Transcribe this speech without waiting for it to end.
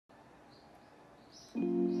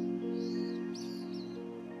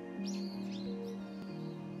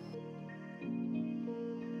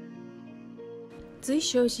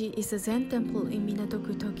Zuishoji is a Zen temple in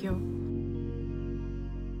Minato-ku, Tokyo.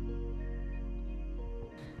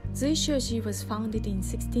 Zuishoji was founded in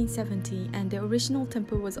 1670 and the original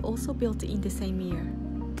temple was also built in the same year.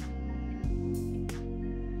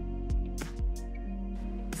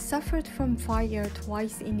 Suffered from fire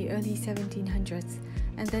twice in the early 1700s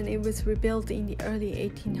and then it was rebuilt in the early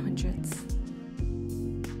 1800s.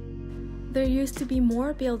 There used to be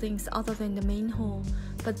more buildings other than the main hall,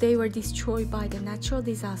 but they were destroyed by the natural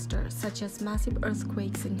disasters such as massive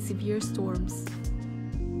earthquakes and severe storms.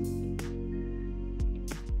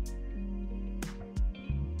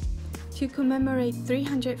 To commemorate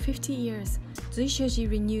 350 years, Zuishoji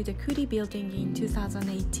renewed the Kuri building in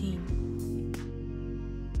 2018.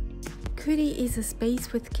 Kuri is a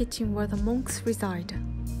space with kitchen where the monks reside.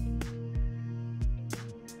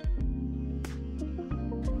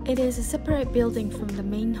 It is a separate building from the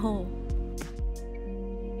main hall.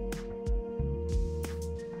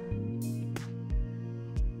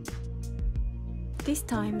 This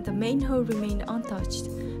time, the main hall remained untouched,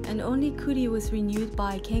 and only Kuri was renewed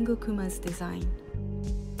by Kengo Kuma's design.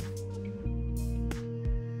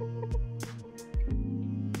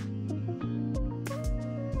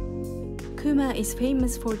 Kuma is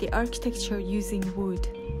famous for the architecture using wood.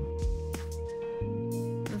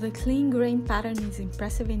 The clean grain pattern is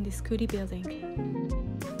impressive in this Kuri building.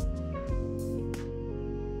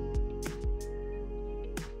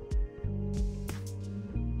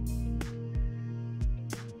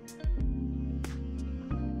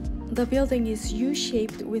 The building is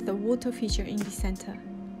U-shaped with a water feature in the center.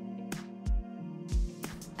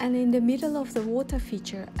 And in the middle of the water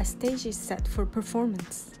feature, a stage is set for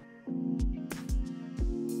performance.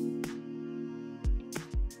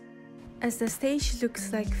 As the stage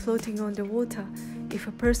looks like floating on the water, if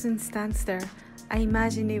a person stands there, I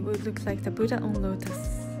imagine it would look like the Buddha on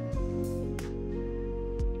lotus.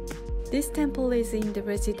 This temple is in the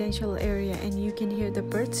residential area and you can hear the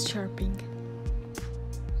birds chirping.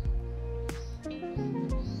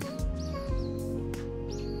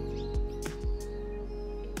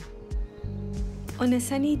 On a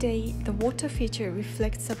sunny day, the water feature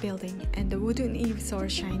reflects the building and the wooden eaves are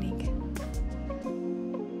shining.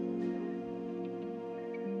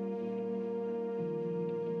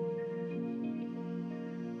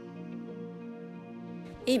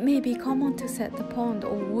 It may be common to set the pond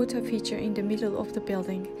or water feature in the middle of the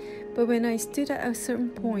building, but when I stood at a certain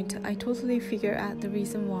point, I totally figured out the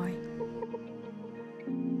reason why.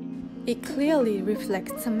 It clearly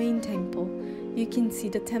reflects the main temple. You can see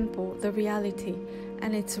the temple, the reality,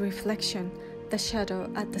 and its reflection, the shadow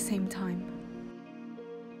at the same time.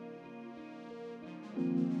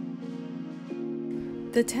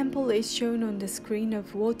 The temple is shown on the screen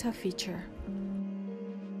of water feature.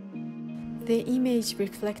 The image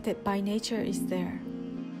reflected by nature is there.